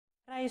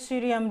RAIS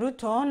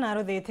RUTO na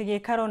ruthite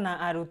GIKARO na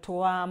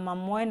ARITWA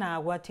mamwe na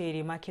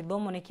agwatiri ma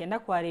Kithomo ni kenda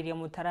kwariria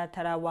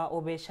mutaratara wa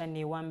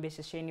UEJANI wa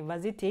MBECA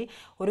University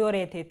uri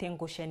oretete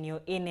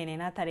ngucanio inene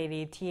na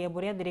tariritie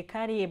buria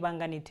thirikari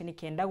ibanganite ni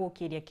kenda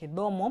gukiria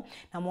Kithomo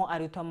namo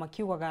ARITWA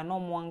makiugaga no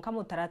mwanka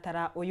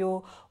mutaratara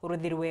uyu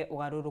uruthirwe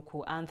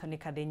ugaruruku. Anthony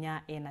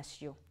Kadhinya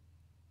enacio.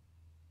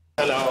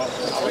 Hello,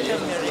 how are you?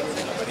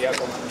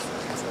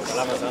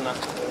 Salama sana.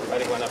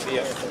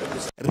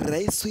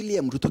 RAIS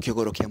RUTO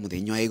kiogoro kia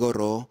muthenya wa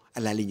igoro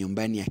alali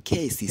nyumbani ya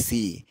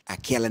KICC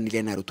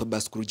akialanile na RUTO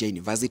Baskuruja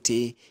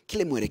University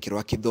kile mwerekero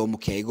wa kithomo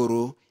kia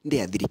igoro ndi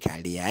ya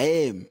thirikari ya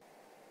M.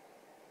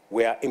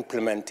 We are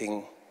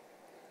implementing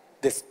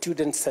the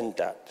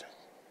student-centered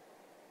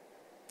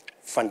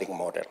funding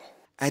model.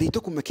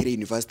 Arito kumakire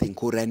university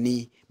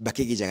nkurani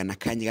bakigijaga na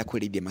kanya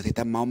gakwirithia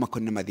mateta mao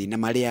makona mathina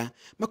maria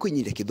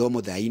makuinyire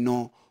kithomo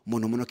thaino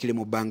muno kile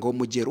MUBANGO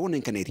mujeru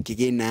nenkaneri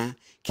kigena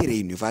kire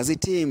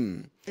university.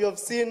 We have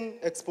seen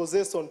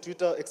exposés on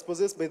Twitter,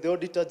 exposés by the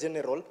Auditor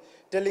General,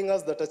 telling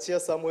us that a chair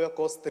somewhere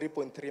costs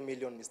 3.3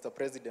 million, Mr.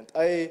 President.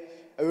 I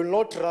will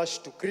not rush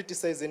to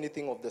criticize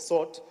anything of the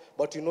sort,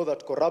 but you know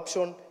that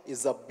corruption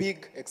is a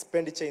big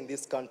expenditure in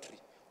this country.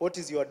 What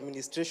is your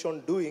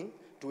administration doing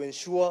to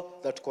ensure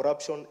that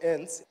corruption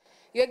ends?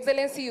 Your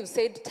Excellency, you've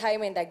said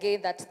time and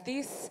again that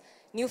this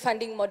new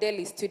funding model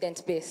is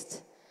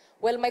student-based.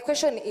 Well, my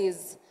question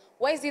is,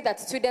 why is it that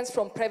students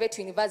from private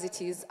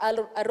universities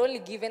are only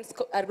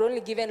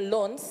given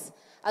loans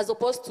as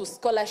opposed to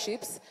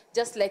scholarships,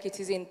 just like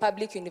it is in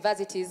public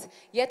universities,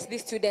 yet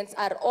these students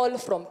are all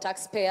from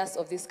taxpayers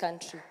of this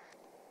country?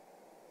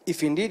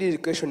 If indeed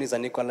education is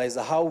an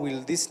equalizer, how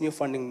will this new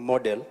funding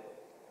model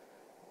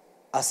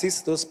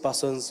assist those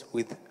persons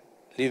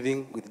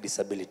living with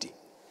disability?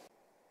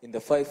 In the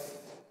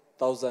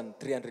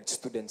 5,300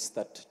 students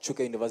that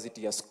Chuka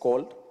University has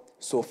called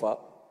so far,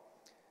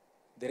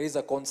 there is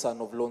a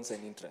concern of loans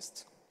and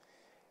interest.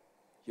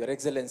 Your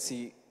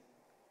Excellency,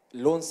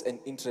 loans and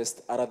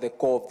interest are at the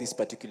core of this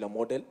particular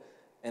model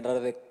and are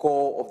at the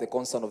core of the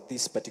concern of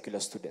these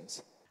particular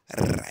students.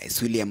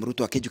 RAIS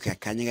RUTO akijuka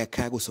kanyaga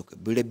kagusoka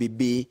bure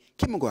bibi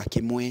kimugwa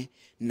kimwe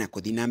na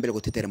kuthina mbere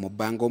gutetera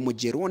MUBANGO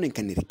mujeru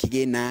nenkaniri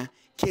kigena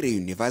kire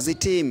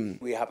university.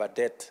 We have a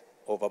debt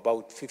of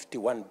about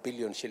 51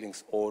 billion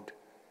shillings owed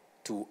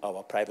to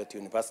our private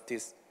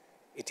universities.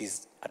 It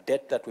is a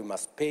debt that we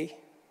must pay,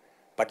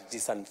 but it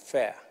is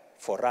unfair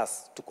for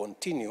us to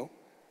continue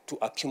to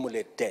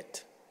accumulate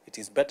debt. It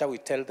is better we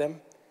tell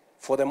them,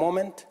 for the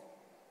moment,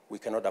 we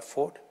cannot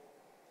afford,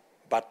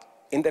 but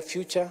in the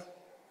future,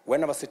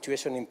 when our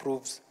situation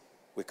improves,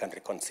 we can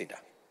reconsider.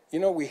 You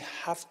know, we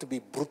have to be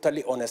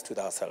brutally honest with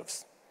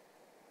ourselves.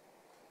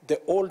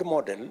 The old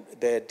model,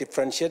 the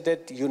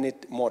differentiated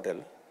unit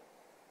model,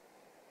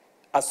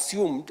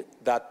 assumed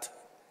that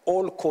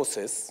all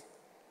courses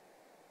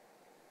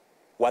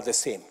were the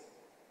same.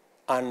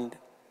 And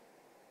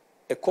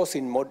a course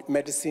in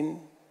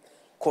medicine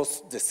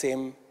costs the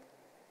same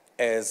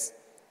as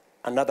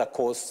another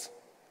course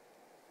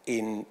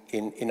in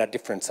a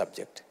different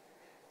subject.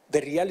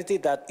 The reality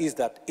is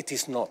that it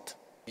is not.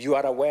 You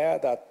are aware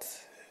that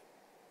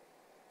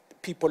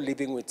people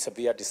living with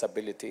severe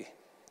disability,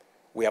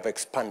 we have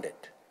expanded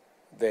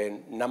the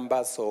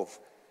numbers of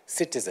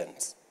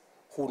citizens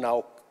who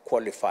now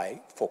qualify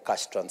for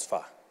cash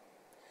transfer.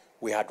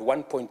 We had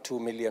 1.2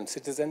 million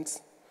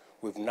citizens.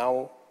 We've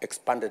now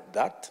expanded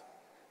that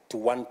to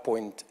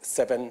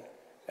 1.7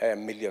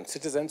 million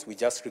citizens. We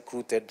just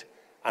recruited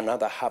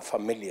another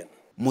 500,000.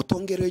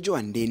 Mutongerejo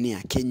andeni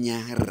ya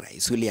Kenya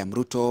RAIS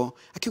RUTO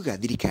akiuga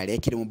thirikari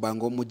kire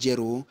MUBANGO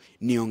mujeru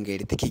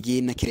niongerete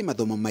kigina kire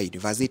mathomo ma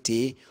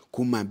university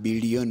kuma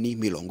bilioni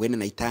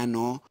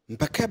 45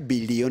 mpaka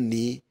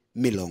bilioni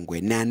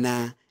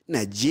 80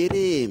 na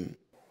jere.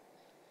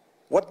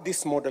 What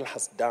this model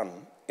has done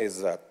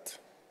is that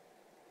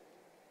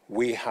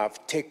we have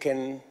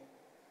taken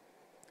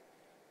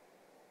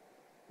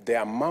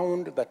the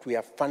amount that we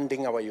are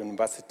funding our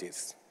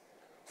universities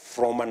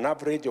from an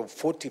average of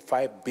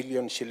 45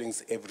 billion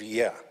shillings every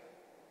year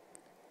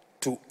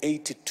to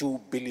 82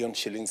 billion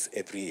shillings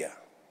every year.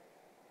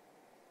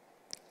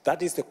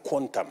 That is the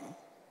quantum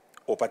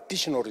of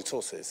additional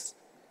resources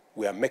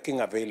we are making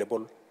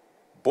available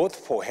both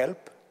for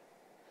help,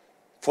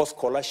 for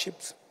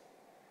scholarships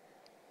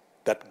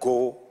that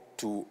go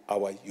to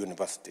our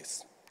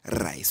universities.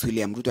 RAIS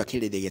RUTO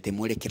akirethegia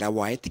mwerekera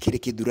wa etikire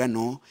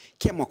kithurano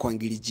kia mwaka wa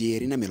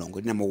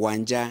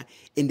 2027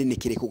 indi ni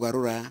kire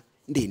kugarura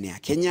ndini ya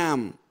Kenya.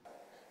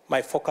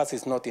 My focus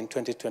is not in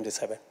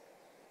 2027.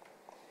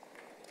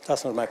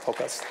 That's not my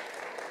focus.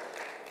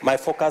 My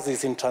focus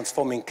is in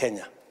transforming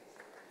Kenya.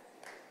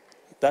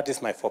 That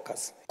is my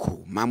focus.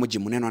 Kuma mji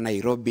munene wa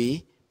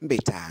Nairobi,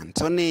 Mbeta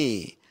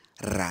Anthony,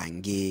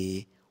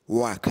 rangi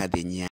wa Kadhinya.